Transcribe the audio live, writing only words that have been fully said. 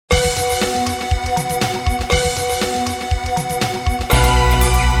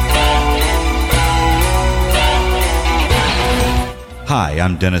Hi,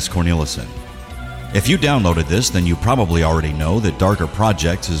 I'm Dennis Cornelissen. If you downloaded this, then you probably already know that Darker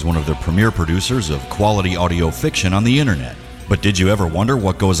Projects is one of the premier producers of quality audio fiction on the internet. But did you ever wonder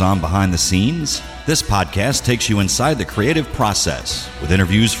what goes on behind the scenes? This podcast takes you inside the creative process with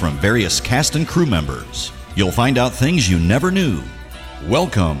interviews from various cast and crew members. You'll find out things you never knew.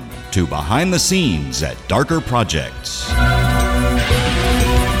 Welcome to Behind the Scenes at Darker Projects.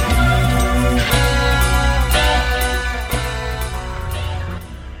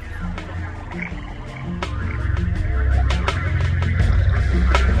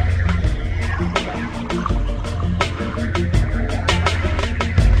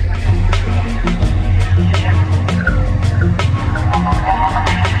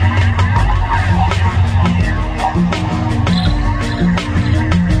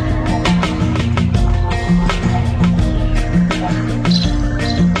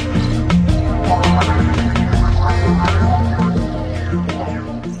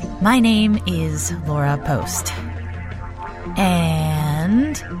 My name is Laura Post,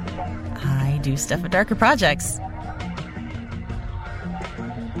 and I do stuff at Darker Projects.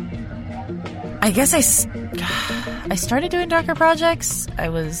 I guess I started doing Darker Projects.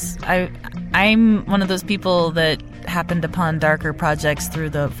 I'm one of those people that happened upon Darker Projects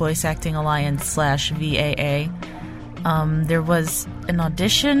through the Voice Acting Alliance /VAA. There was an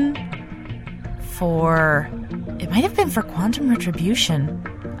audition for, it might have been for Quantum Retribution.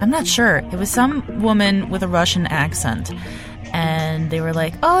 I'm not sure. It was some woman with a Russian accent. And they were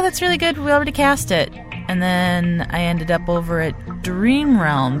like, oh, that's really good. We already cast it. And then I ended up over at Dream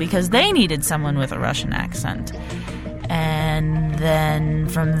Realm because they needed someone with a Russian accent. And then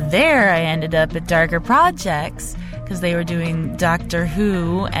from there, I ended up at Darker Projects because they were doing Doctor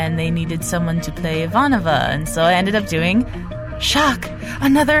Who and they needed someone to play Ivanova. And so I ended up doing, shock,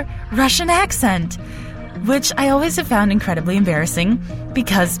 another Russian accent, which I always have found incredibly embarrassing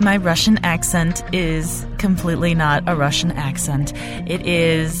because my Russian accent is completely not a Russian accent. It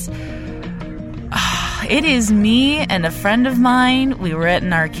is me and a friend of mine. We were at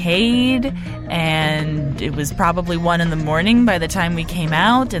an arcade, and it was probably 1 a.m. by the time we came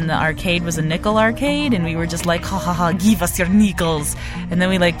out, and the arcade was a nickel arcade, and we were just like, ha ha ha, give us your nickels. And then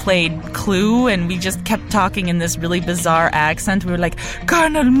we played Clue, and we just kept talking in this really bizarre accent. We were like,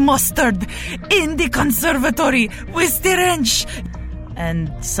 Colonel Mustard in the conservatory with the wrench.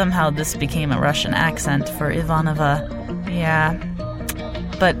 And somehow this became a Russian accent for Ivanova. Yeah.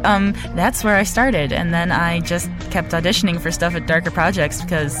 But that's where I started, and then I just kept auditioning for stuff at Darker Projects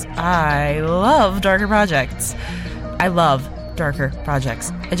because I love Darker Projects. I love Darker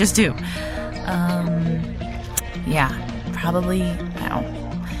Projects. I just do. Yeah, probably,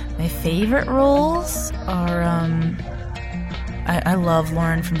 my favorite roles are, I love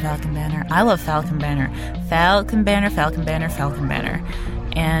Lauren from Falcon Banner. I love Falcon Banner. Falcon Banner, Falcon Banner, Falcon Banner.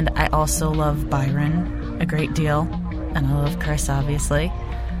 And I also love Byron a great deal. And I love Chris, obviously.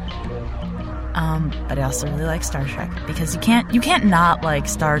 But I also really like Star Trek because you can't not like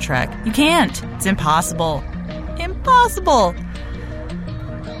Star Trek. You can't. It's impossible. Impossible.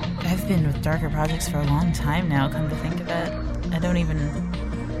 I've been with Darker Projects for a long time now, come to think of it. I don't even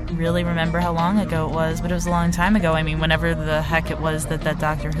really remember how long ago it was, but it was a long time ago. I mean, whenever the heck it was that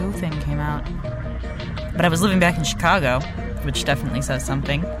Doctor Who thing came out. But I was living back in Chicago, which definitely says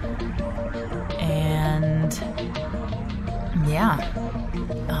something. And yeah.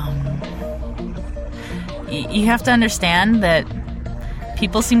 You have to understand that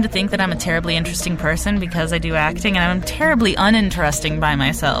people seem to think that I'm a terribly interesting person because I do acting, and I'm terribly uninteresting by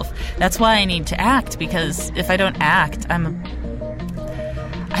myself. That's why I need to act, because if I don't act, I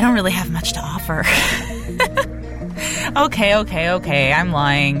don't really have much to offer. Okay, I'm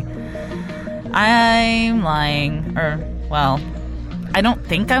lying. I don't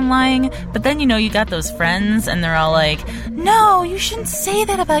think I'm lying, but then, you got those friends, and they're all like, no, you shouldn't say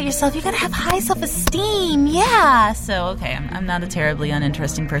that about yourself. You gotta have high self-esteem, yeah. So, okay, I'm not a terribly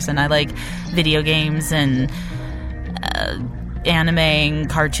uninteresting person. I like video games and anime and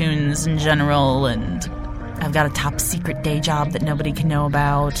cartoons in general, and I've got a top secret day job that nobody can know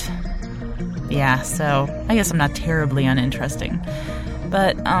about. Yeah, so I guess I'm not terribly uninteresting.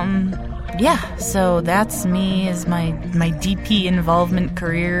 But, yeah, so that's me as my DP involvement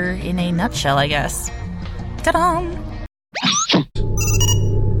career in a nutshell, I guess. Ta-da!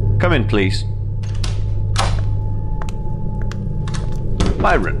 Come in, please.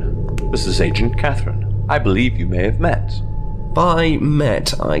 Byron, this is Agent Catherine. I believe you may have met. By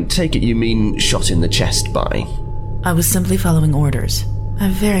met, I take it you mean shot in the chest by. I was simply following orders. I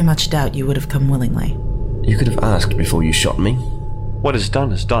very much doubt you would have come willingly. You could have asked before you shot me. What is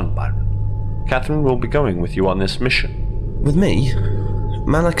done, Byron. Catherine will be going with you on this mission. With me?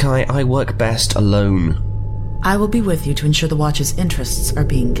 Malachi, I work best alone. I will be with you to ensure the Watch's interests are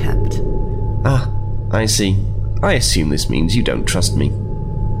being kept. Ah, I see. I assume this means you don't trust me.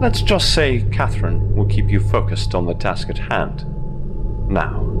 Let's just say Catherine will keep you focused on the task at hand.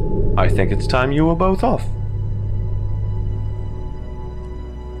 Now, I think it's time you were both off.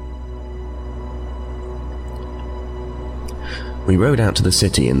 We rode out to the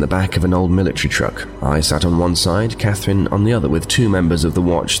city in the back of an old military truck. I sat on one side, Catherine on the other, with two members of the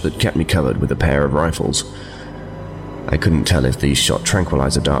Watch that kept me covered with a pair of rifles. I couldn't tell if these shot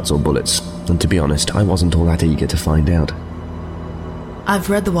tranquilizer darts or bullets, and to be honest, I wasn't all that eager to find out.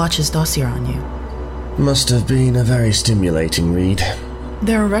 I've read the Watch's dossier on you. Must have been a very stimulating read.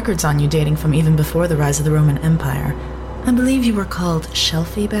 There are records on you dating from even before the rise of the Roman Empire. I believe you were called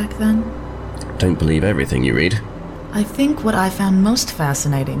Shelfie back then? Don't believe everything you read. I think what I found most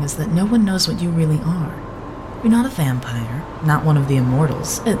fascinating is that no one knows what you really are. You're not a vampire, not one of the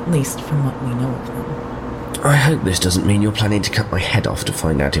immortals, at least from what we know of them. I hope this doesn't mean you're planning to cut my head off to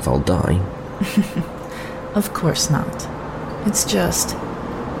find out if I'll die. Of course not. It's just,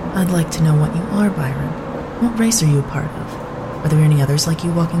 I'd like to know what you are, Byron. What race are you a part of? Are there any others like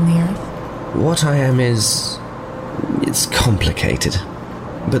you walking the earth? What I am is... it's complicated.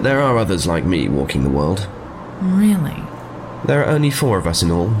 But there are others like me walking the world. Really? There are only 4 of us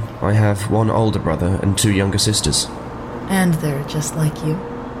in all. I have 1 older brother and 2 younger sisters. And they're just like you?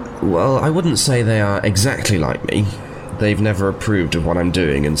 Well, I wouldn't say they are exactly like me. They've never approved of what I'm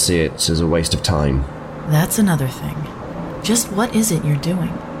doing and see it as a waste of time. That's another thing. Just what is it you're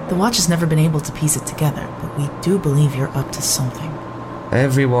doing? The Watch has never been able to piece it together, but we do believe you're up to something.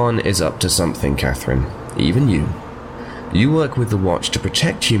 Everyone is up to something, Catherine. Even you. You work with the Watch to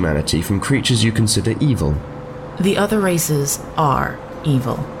protect humanity from creatures you consider evil. The other races are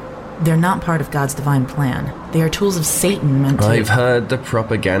evil. They're not part of God's divine plan. They are tools of Satan meant to... I've heard the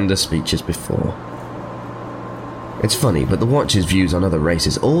propaganda speeches before. It's funny, but the Watch's views on other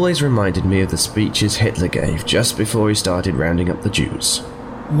races always reminded me of the speeches Hitler gave just before he started rounding up the Jews.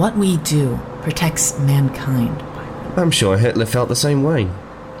 What we do protects mankind. I'm sure Hitler felt the same way.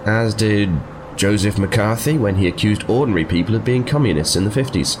 As did Joseph McCarthy when he accused ordinary people of being communists in the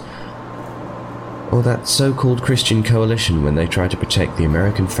 50s. Or that so-called Christian coalition when they tried to protect the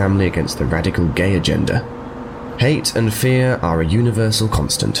American family against the radical gay agenda. Hate and fear are a universal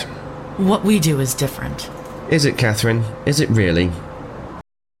constant. What we do is different. Is it, Catherine? Is it really?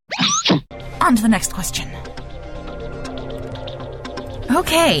 On to the next question.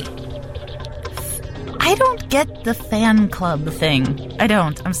 Okay. I don't get the fan club thing. I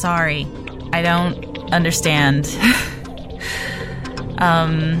don't. I'm sorry. I don't understand.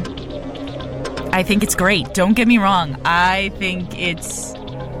 I think it's great. Don't get me wrong. I think it's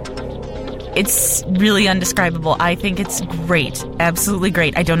really undescribable. I think it's great. Absolutely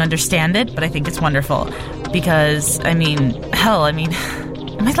great. I don't understand it, but I think it's wonderful. Because, am I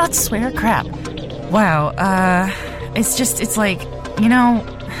allowed to swear? Crap. Wow. It's like,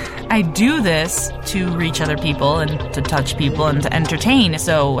 I do this to reach other people and to touch people and to entertain.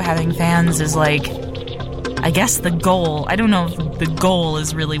 So having fans is like, I guess the goal. I don't know if the goal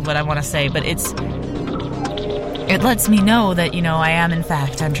is really what I want to say, but it lets me know that, I am in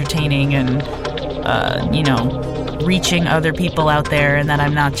fact entertaining and, reaching other people out there, and that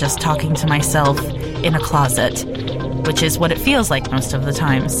I'm not just talking to myself in a closet, which is what it feels like most of the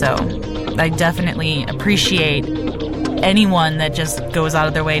time. So I definitely appreciate anyone that just goes out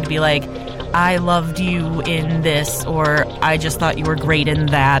of their way to be like, I loved you in this, or I just thought you were great in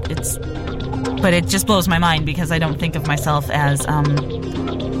that. But it just blows my mind because I don't think of myself as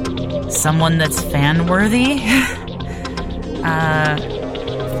someone that's fan-worthy.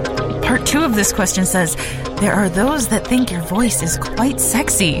 Part 2 of this question says, there are those that think your voice is quite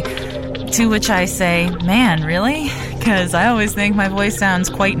sexy. To which I say, man, really? Because I always think my voice sounds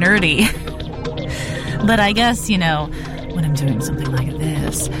quite nerdy. But I guess, when I'm doing something like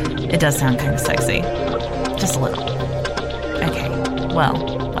this, it does sound kind of sexy. Just a little. Okay, well,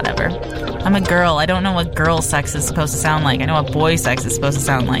 whatever. I'm a girl. I don't know what girl sex is supposed to sound like. I know what boy sex is supposed to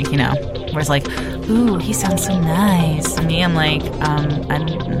sound like, Where it's like, ooh, he sounds so nice. And me, I'm like,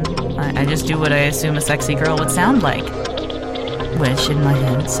 I just do what I assume a sexy girl would sound like. Which, in my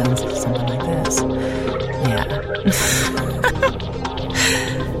head, sounds something like this. Yeah.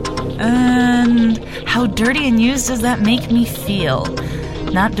 And how dirty and used does that make me feel?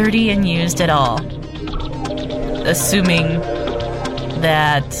 Not dirty and used at all. Assuming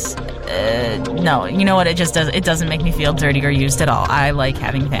that... no, you know what? It doesn't make me feel dirty or used at all. I like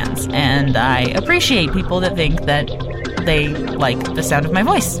having fans, and I appreciate people that think that they like the sound of my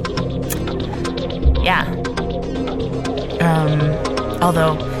voice. Yeah.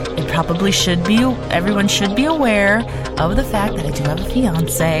 Although, everyone should be aware of the fact that I do have a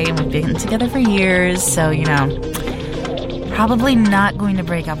fiancé, and we've been together for years, so, probably not going to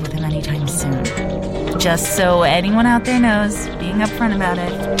break up with him anytime soon. Just so anyone out there knows, being upfront about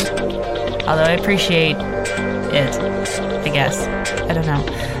it. Although I appreciate it, I guess. I don't know.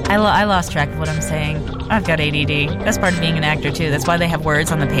 I lost track of what I'm saying. I've got ADD. That's part of being an actor, too. That's why they have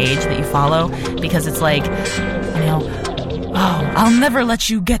words on the page that you follow, because it's like, oh, I'll never let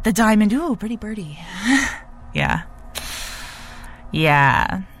you get the diamond. Ooh, pretty birdie. Yeah.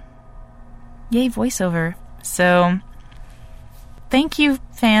 Yay, voiceover. So, thank you,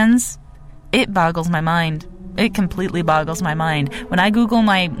 fans. It boggles my mind. It completely boggles my mind. When I Google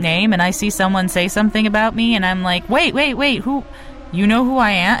my name and I see someone say something about me and I'm like, wait, who? You know who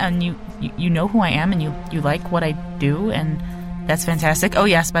I am, and you know who I am, and you like what I do, and that's fantastic. Oh,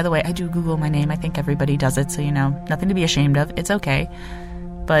 yes, by the way, I do Google my name. I think everybody does it, so, nothing to be ashamed of. It's okay.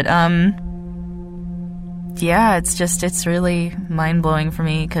 But, yeah, it's really mind-blowing for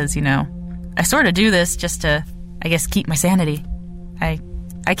me, because, I sort of do this just to, I guess, keep my sanity.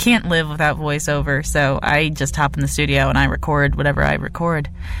 I can't live without voiceover, so I just hop in the studio and I record whatever I record.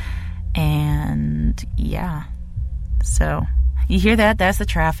 And, yeah. So, you hear that? That's the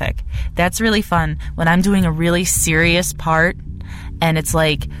traffic. That's really fun. When I'm doing a really serious part, and it's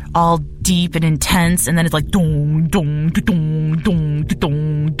like all deep and intense, and then it's like dong, dong, dong, dong,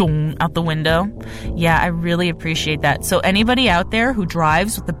 dong, dong out the window. Yeah, I really appreciate that. So anybody out there who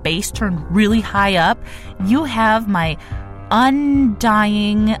drives with the bass turned really high up, you have my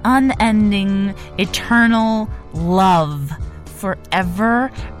undying, unending, eternal love forever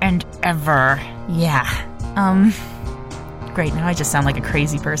and ever. Yeah. Great, now I just sound like a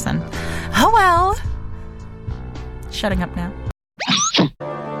crazy person. Oh well. Shutting up now.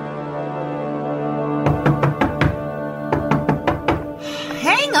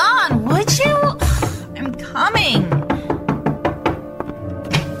 Hang on, would you? I'm coming.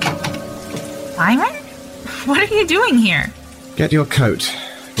 Byron? What are you doing here? Get your coat.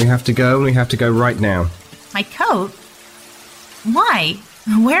 We have to go, and we have to go right now. My coat? Why?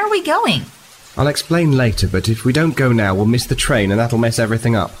 Where are we going? I'll explain later, but if we don't go now, we'll miss the train, and that'll mess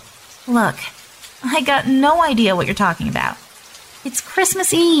everything up. Look, I got no idea what you're talking about. It's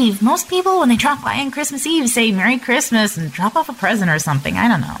Christmas Eve. Most people, when they drop by on Christmas Eve, say Merry Christmas and drop off a present or something. I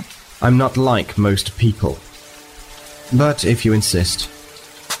don't know. I'm not like most people. But if you insist.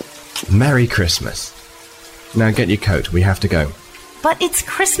 Merry Christmas. Now get your coat. We have to go. But it's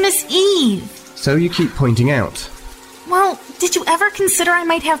Christmas Eve. So you keep pointing out. Well, did you ever consider I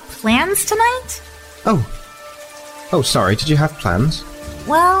might have plans tonight? Oh, sorry. Did you have plans?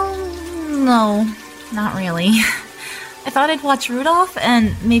 Well, no. Not really. I thought I'd watch Rudolph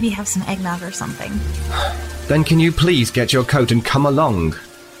and maybe have some eggnog or something. Then can you please get your coat and come along?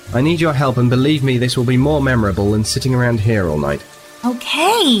 I need your help, and believe me, this will be more memorable than sitting around here all night.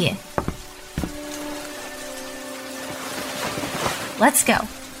 Okay. Let's go.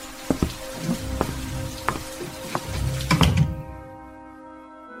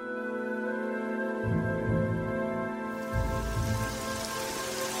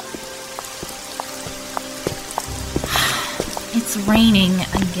 It's raining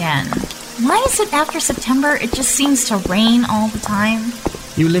again. Why is it after September it just seems to rain all the time?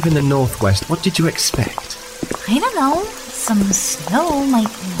 You live in the Northwest. What did you expect? I don't know. Some snow might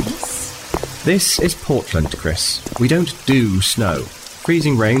be nice. This is Portland, Chris. We don't do snow.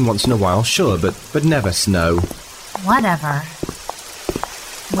 Freezing rain once in a while, sure, but never snow. Whatever.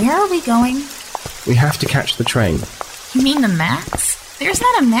 Where are we going? We have to catch the train. You mean the Max? There's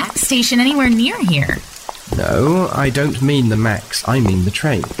not a Max station anywhere near here. No, I don't mean the Max. I mean the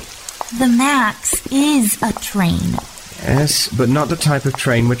train. The Max is a train. Yes, but not the type of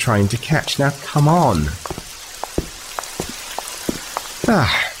train we're trying to catch. Now, come on.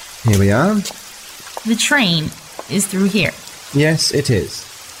 Here we are. The train is through here. Yes, it is.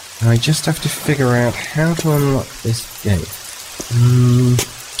 I just have to figure out how to unlock this gate.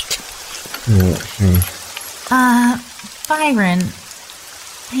 Byron,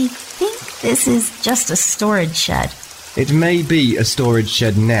 I think this is just a storage shed. It may be a storage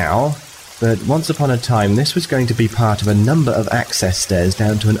shed now, but once upon a time this was going to be part of a number of access stairs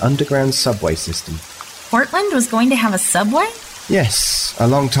down to an underground subway system. Portland was going to have a subway? Yes, a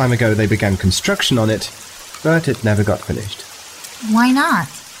long time ago they began construction on it, but it never got finished. Why not?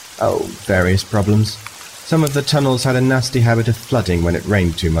 Oh, various problems. Some of the tunnels had a nasty habit of flooding when it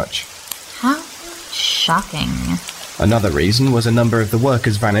rained too much. How shocking. Another reason was a number of the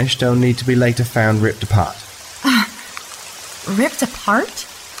workers vanished, only to be later found ripped apart. Ripped apart?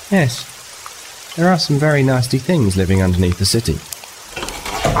 Yes. There are some very nasty things living underneath the city.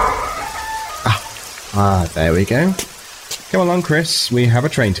 Ah, there we go. Come along, Chris. We have a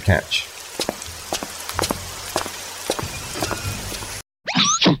train to catch.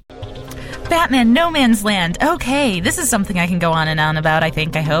 Batman No Man's Land. Okay, this is something I can go on and on about, I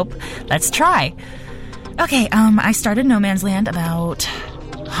hope. Let's try. Okay, I started No Man's Land about,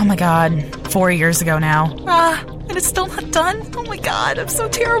 4 years ago now. And it's still not done? Oh my god, I'm so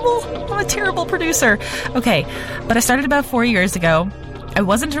terrible. I'm a terrible producer. Okay, but I started about 4 years ago. I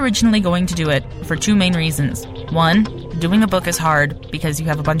wasn't originally going to do it for two main reasons. One, doing a book is hard because you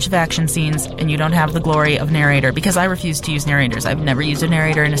have a bunch of action scenes and you don't have the glory of narrator, because I refuse to use narrators. I've never used a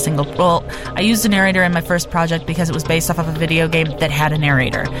narrator in a single... Well, I used a narrator in my first project because it was based off of a video game that had a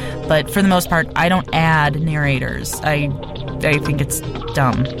narrator. But for the most part, I don't add narrators. I think it's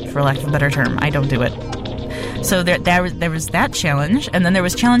dumb, for lack of a better term. I don't do it. So there was that challenge, and then there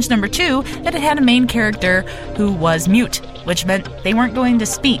was challenge number 2, that it had a main character who was mute, which meant they weren't going to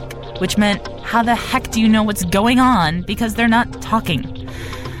speak, which meant how the heck do you know what's going on because they're not talking?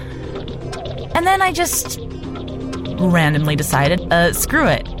 And then I just randomly decided, screw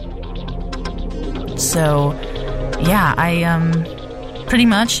it. So, yeah, pretty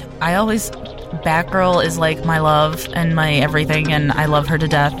much, I always... Batgirl is like my love and my everything, and I love her to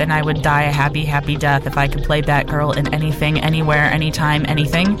death, and I would die a happy, happy death if I could play Batgirl in anything, anywhere, anytime,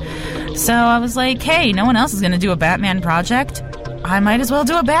 anything. So I was like, hey, no one else is going to do a Batman project. I might as well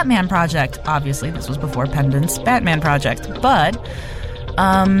do a Batman project. Obviously, this was before Pendant's Batman project. But,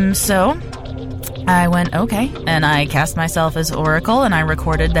 so I went, okay, and I cast myself as Oracle, and I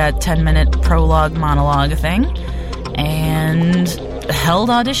recorded that 10-minute prologue monologue thing, and... held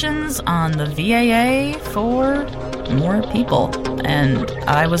auditions on the VAA for more people, and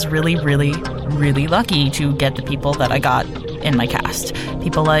I was really, really, really lucky to get the people that I got in my cast.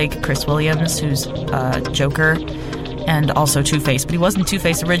 People like Chris Williams, who's Joker, and also Two-Face, but he wasn't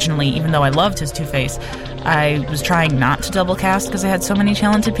Two-Face originally, even though I loved his Two-Face. I was trying not to double cast because I had so many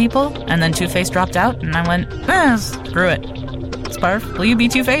talented people, and then Two-Face dropped out, and I went, screw it. Sparf, will you be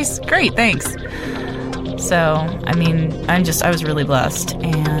Two-Face? Great, thanks. So, I mean, I was really blessed.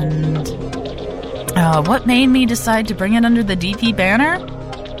 And what made me decide to bring it under the DP banner?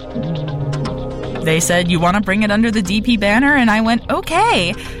 They said, you want to bring it under the DP banner? And I went,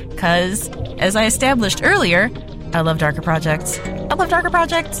 okay. Because, as I established earlier, I love Darker Projects.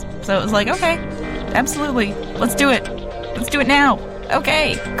 So it was like, okay, absolutely. Let's do it. Let's do it now.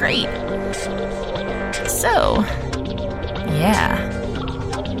 Okay, great. So, yeah.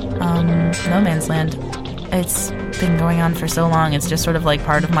 No Man's Land. It's been going on for so long, it's just sort of like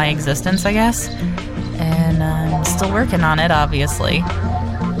part of my existence, I guess. And I'm still working on it, obviously.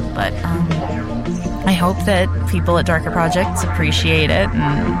 But I hope that people at Darker Projects appreciate it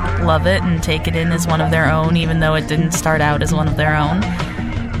and love it and take it in as one of their own, even though it didn't start out as one of their own.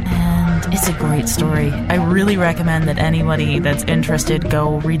 And it's a great story. I really recommend that anybody that's interested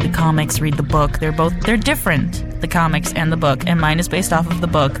go read the comics, read the book. They're different, the comics and the book, and mine is based off of the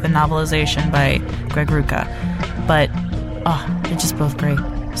book, the novelization by Greg Rucka. But, they're just both great.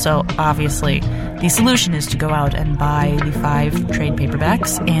 So, obviously, the solution is to go out and buy the 5 trade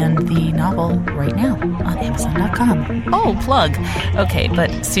paperbacks and the novel right now on Amazon.com. Oh, plug! Okay,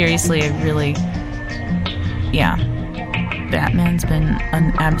 but seriously, Batman's been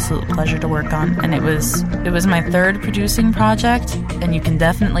an absolute pleasure to work on, and it was my 3rd producing project, and you can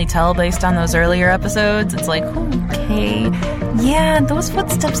definitely tell based on those earlier episodes. It's like, okay, yeah, those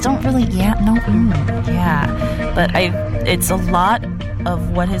footsteps don't really, but it's a lot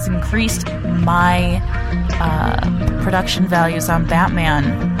of what has increased my production values on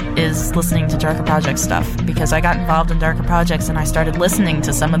Batman is listening to Darker Projects stuff, because I got involved in Darker Projects and I started listening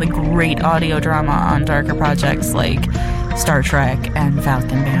to some of the great audio drama on Darker Projects, like Star Trek and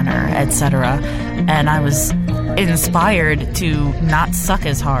Falcon Banner, etc. And I was inspired to not suck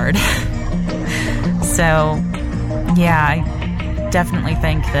as hard. So, yeah, I definitely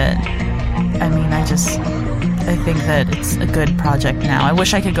think that, I think that it's a good project now. I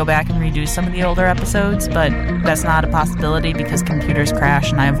wish I could go back and redo some of the older episodes, but that's not a possibility because computers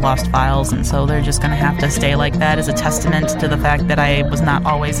crash and I have lost files, and so they're just going to have to stay like that as a testament to the fact that I was not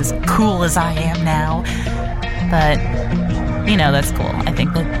always as cool as I am now. But, that's cool. I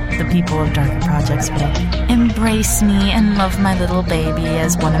think that the people of Darker Projects will embrace me and love my little baby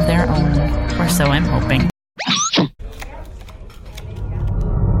as one of their own, or so I'm hoping.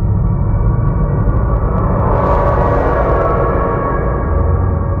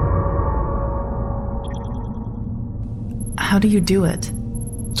 How do you do it?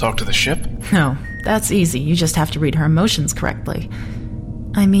 Talk to the ship? No, that's easy. You just have to read her emotions correctly.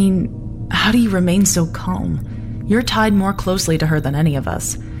 I mean, how do you remain so calm? You're tied more closely to her than any of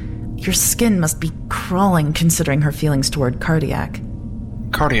us. Your skin must be crawling considering her feelings toward Cardiac.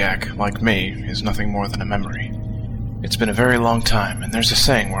 Cardiac, like me, is nothing more than a memory. It's been a very long time, and there's a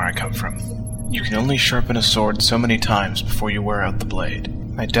saying where I come from. You can only sharpen a sword so many times before you wear out the blade.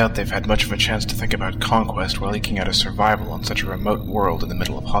 I doubt they've had much of a chance to think about conquest while eking out a survival on such a remote world in the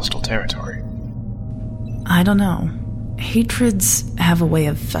middle of hostile territory. I don't know. Hatreds have a way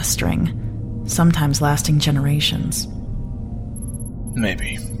of festering, sometimes lasting generations.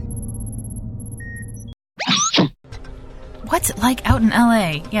 Maybe. What's it like out in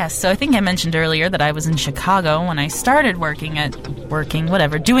LA? Yes, so I think I mentioned earlier that I was in Chicago when I started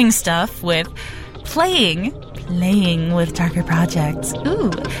doing stuff with playing with darker projects.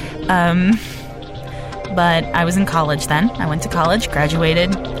 Ooh. But I was in college then. I went to college,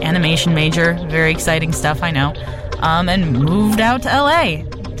 graduated, animation major, very exciting stuff, I know, and moved out to LA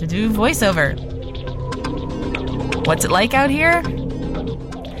to do voiceover. What's it like out here?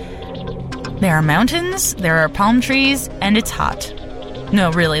 There are mountains, there are palm trees, and it's hot.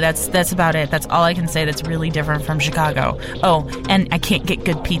 No, really, that's about it. That's all I can say that's really different from Chicago. Oh, and I can't get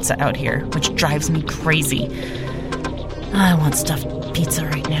good pizza out here, which drives me crazy. I want stuffed pizza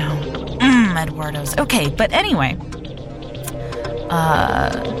right now. Eduardo's. Okay, but anyway.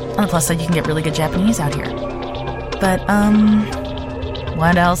 On the plus side, you can get really good Japanese out here. But,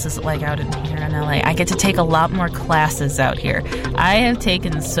 what else is it like out here in LA? I get to take a lot more classes out here. I have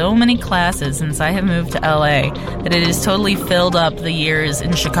taken so many classes since I have moved to LA that it has totally filled up the years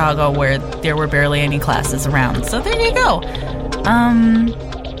in Chicago where there were barely any classes around. So there you go.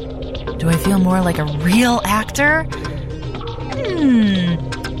 Do I feel more like a real actor?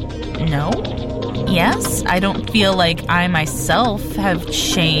 No. Yes, I don't feel like I myself have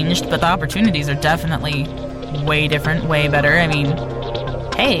changed, but the opportunities are definitely way different, way better. I mean,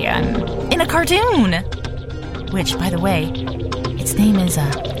 hey, I'm in a cartoon! Which, by the way, its name is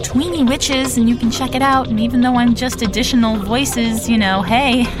Tweeny Witches, and you can check it out, and even though I'm just additional voices, you know,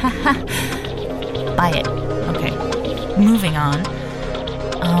 hey, buy it. Okay, moving on.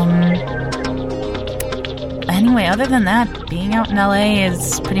 Anyway, other than that, being out in LA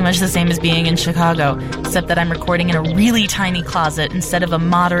is pretty much the same as being in Chicago, except that I'm recording in a really tiny closet instead of a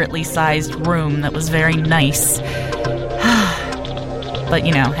moderately sized room that was very nice. But,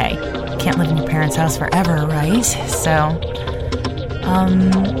 you know, hey, can't live in your parents' house forever, right? So,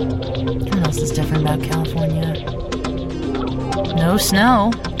 what else is different about California? No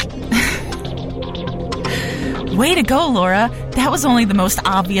snow. Way to go, Laura. That was only the most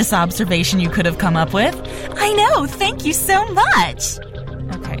obvious observation you could have come up with. I know, thank you so much.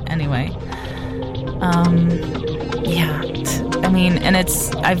 Okay, anyway. Yeah. I mean, and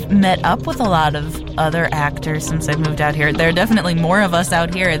I've met up with a lot of other actors since I've moved out here. There are definitely more of us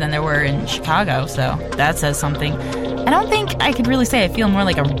out here than there were in Chicago, so that says something. I don't think I could really say I feel more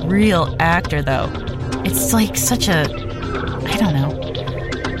like a real actor, though. It's like such a... I don't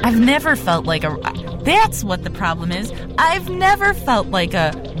know. I've never felt like a... That's what the problem is. I've never felt like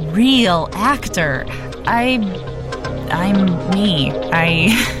a real actor. I'm me.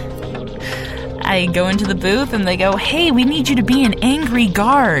 I go into the booth and they go, hey, we need you to be an angry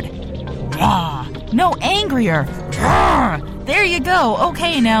guard. Rah. No, angrier. Rah. There you go.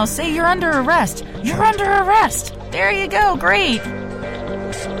 Okay, now say you're under arrest. You're under arrest. There you go. Great.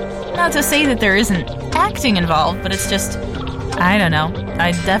 Not to say that there isn't acting involved, but it's just, I don't know.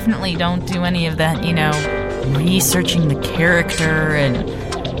 I definitely don't do any of that, you know, researching the character and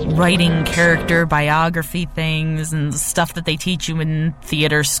writing character biography things and stuff that they teach you in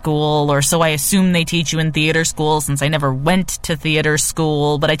theater school, or so I assume they teach you in theater school since I never went to theater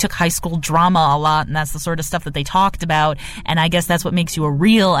school, but I took high school drama a lot, and that's the sort of stuff that they talked about, and I guess that's what makes you a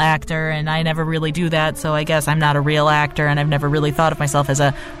real actor, and I never really do that, so I guess I'm not a real actor, and I've never really thought of myself as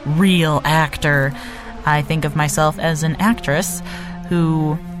a real actor. I think of myself as an actress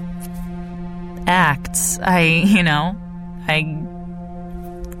who acts. I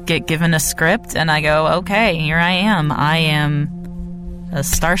get given a script and I go, okay, here I am. I am a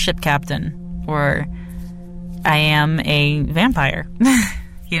starship captain, or I am a vampire,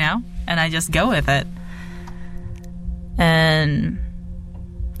 you know? And I just go with it. And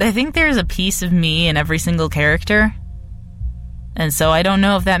I think there's a piece of me in every single character. And so I don't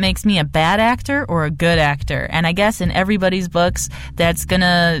know if that makes me a bad actor or a good actor. And I guess in everybody's books, that's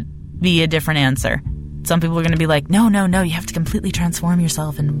gonna be a different answer. Some people are going to be like, no, you have to completely transform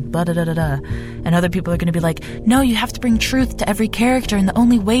yourself and blah-da-da-da-da. And other people are going to be like, no, you have to bring truth to every character, and the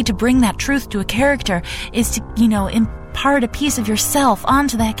only way to bring that truth to a character is to, you know, impart a piece of yourself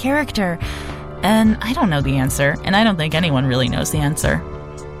onto that character. And I don't know the answer, and I don't think anyone really knows the answer.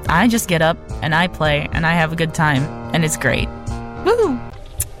 I just get up, and I play, and I have a good time, and it's great. Woo!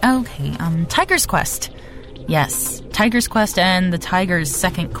 Okay, Tiger's Quest. Yes, Tiger's Quest and the Tiger's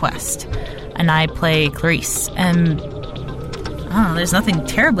Second Quest. And I play Clarice. And there's nothing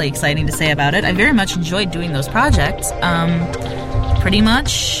terribly exciting to say about it. I very much enjoyed doing those projects. Pretty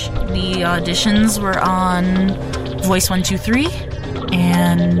much, the auditions were on Voice 123,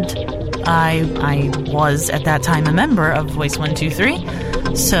 and I was at that time a member of Voice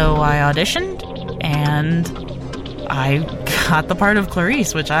 123, so I auditioned, and I got the part of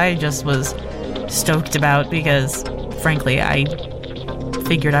Clarice, which I just was stoked about because, frankly, I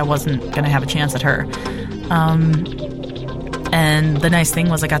figured I wasn't going to have a chance at her. And the nice thing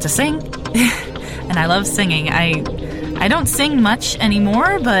was I got to sing, and I love singing. I don't sing much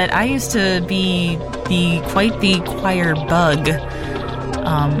anymore, but I used to be quite the choir bug,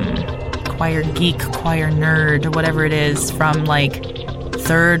 choir geek, choir nerd, whatever it is, from like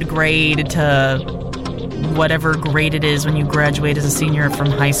 3rd grade to whatever grade it is when you graduate as a senior from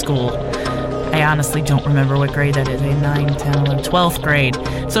high school. I honestly don't remember what grade that is. 9, 10, 11, 12th grade.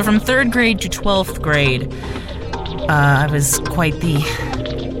 So from 3rd grade to 12th grade, I was quite the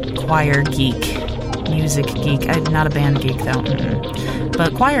choir geek, music geek. I'm not a band geek, though.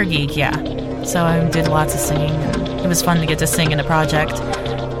 But choir geek, yeah. So I did lots of singing. It was fun to get to sing in a project.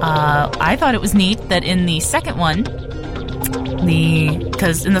 I thought it was neat that in the second one,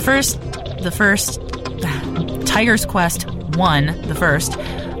 because in the first Tiger's Quest 1, the first,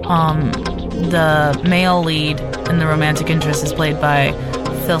 the male lead and the romantic interest is played by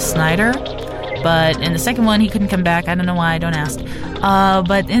Phil Snyder. But in the second one, he couldn't come back. I don't know why, don't ask.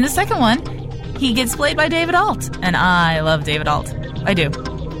 But in the second one, he gets played by David Alt. And I love David Alt. I do.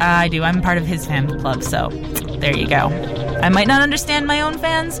 I'm part of his fan club, so there you go. I might not understand my own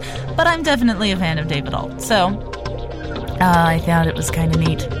fans, but I'm definitely a fan of David Alt. So I thought it was kind of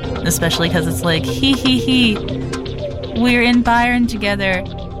neat. Especially because it's like, hee. We're in Byron together.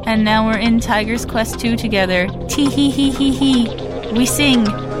 And now we're in Tiger's Quest 2 together. Tee-hee-hee-hee-hee. We sing.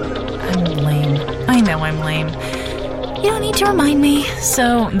 I'm lame. I know I'm lame. You don't need to remind me.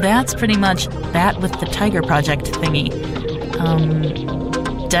 So that's pretty much that with the Tiger Project thingy.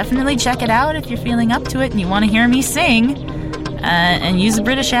 Definitely check it out if you're feeling up to it and you want to hear me sing. And use a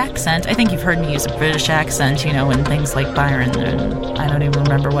British accent. I think you've heard me use a British accent, in things like Byron. I don't even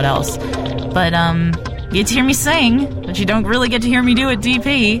remember what else. But, you get to hear me sing, but you don't really get to hear me do it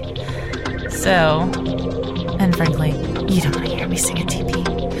DP. So, and frankly, you don't want to hear me sing at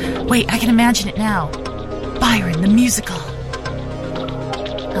DP. Wait, I can imagine it now. Byron, the musical.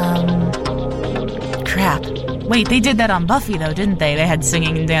 Crap. Wait, they did that on Buffy, though, didn't they? They had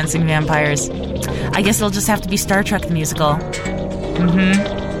singing and dancing vampires. I guess it'll just have to be Star Trek the musical.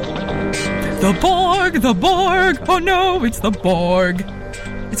 The Borg! Oh no, it's the Borg!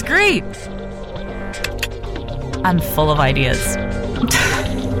 It's great! I'm full of ideas.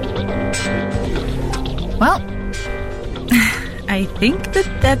 Well, I think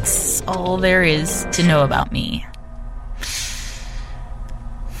that's all there is to know about me.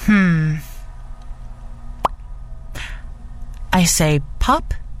 I say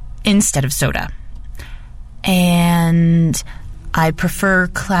pop instead of soda. And I prefer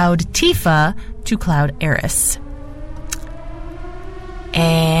Cloud Tifa to Cloud Eris.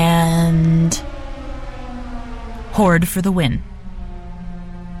 And Horde for the win.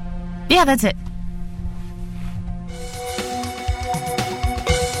 Yeah, that's it.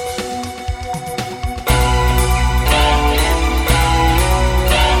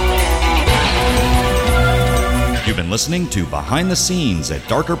 You've been listening to Behind the Scenes at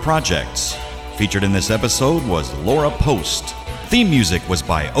Darker Projects. Featured in this episode was Laura Post. Theme music was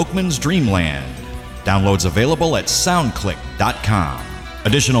by Oakman's Dreamland. Downloads available at soundclick.com.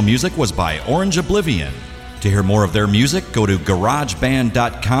 Additional music was by Orange Oblivion. To hear more of their music, go to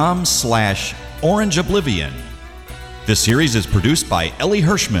garageband.com/Orange Oblivion. This series is produced by Ellie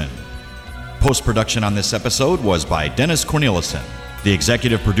Hirschman. Post-production on this episode was by Dennis Cornelissen. The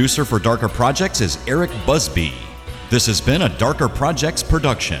executive producer for Darker Projects is Eric Busby. This has been a Darker Projects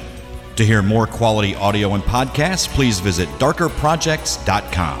production. To hear more quality audio and podcasts, please visit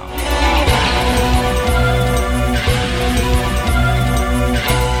darkerprojects.com.